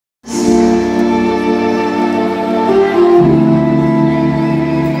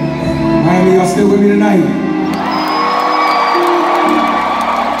me tonight?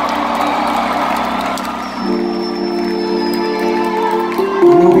 I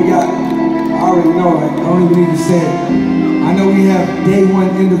know we got, I already know, I don't even need to say it. I know we have day one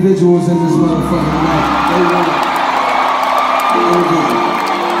individuals in this motherfucker tonight.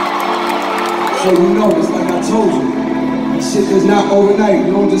 So you know, it's like I told you, this shit is not overnight.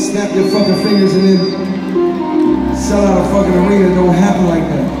 You don't just snap your fucking fingers and then sell out a fucking arena. It don't happen like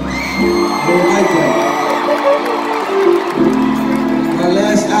that. It ain't like that. My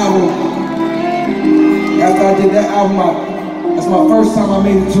last album, after I did that album, that's my first time I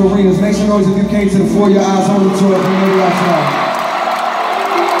made it to arenas. Make some noise if you came to the For Your Eyes Only tour from maybe outside.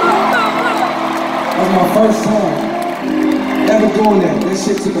 That was my first time ever doing that. That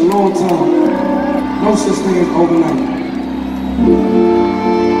shit took a long time. No such thing as overnight. I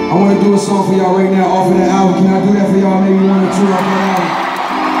want to do a song for y'all right now off of that album. Can I do that for y'all? Maybe one or two off that album.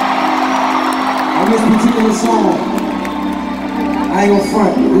 On this particular song, I ain't gonna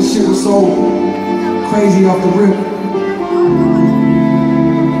front. This shit was so crazy off the rip.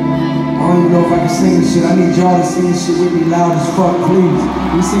 I don't even know if I can sing this shit. I need y'all to sing this shit with me loud as fuck, please.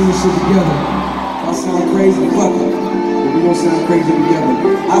 We sing this shit together. I sound crazy, fuck it. But we gon' sound crazy together.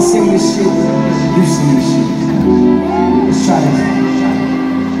 I sing this shit, you sing this shit. Let's try this.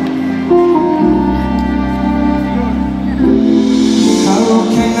 How long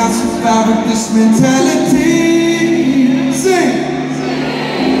can I survive with this mentality? Sing!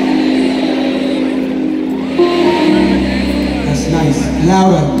 That's nice.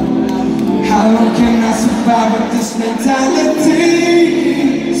 Louder. How long can I survive with this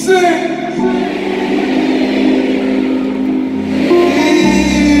mentality? Sing!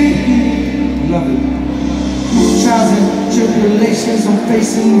 Love it. Trials and tribulations I'm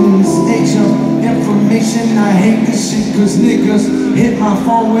facing in this age of information. I hate this shit cause niggas hit my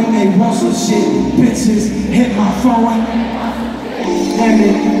phone when they want some shit. Bitches hit my phone. Damn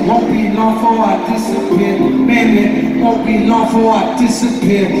it, won't be long before I disappear. Damn it, won't be long before I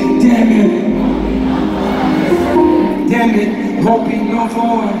disappear. Damn it. Damn it, won't be long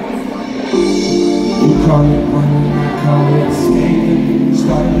before I... You call it running, I call it escaping.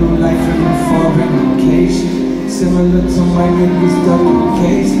 Starting your life in a foreign location. Similar to my niggas stuck in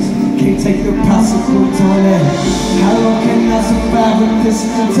cases. Can't take the possible toilet. How long can I survive with this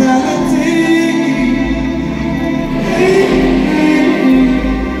mentality?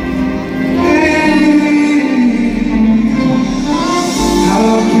 How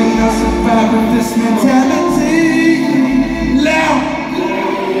long can I survive with this mentality? Loud!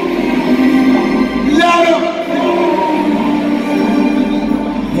 Louder!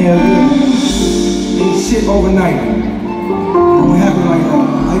 Hell yeah. Ain't shit overnight. Don't happen like that.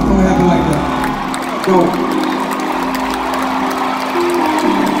 Life don't happen like that. Don't.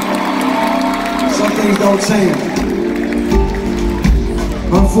 Some things don't change.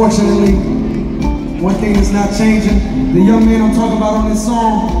 Unfortunately, one thing that's not changing, the young man I'm talking about on this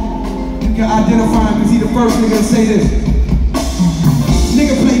song, you can identify him because he the first nigga to say this.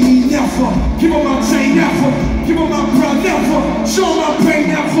 Nigga play me never, give up my chain never, give up my pride never, show my pain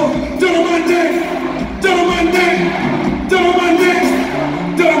never, done on my name, done on my name, done on my name,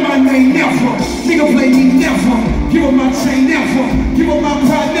 done on my name never, nigga play me never, give up my chain never, give up my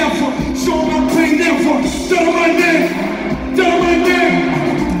pride never, show my pain never, done on my name, done on my name,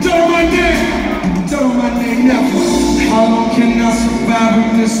 done on my name, done on my name never. How long can I survive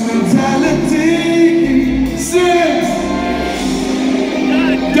with this mentality? Six.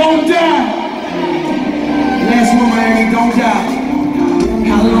 Don't die. Last one, Miami, don't die.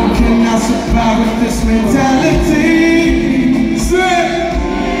 How long can I survive with this mentality?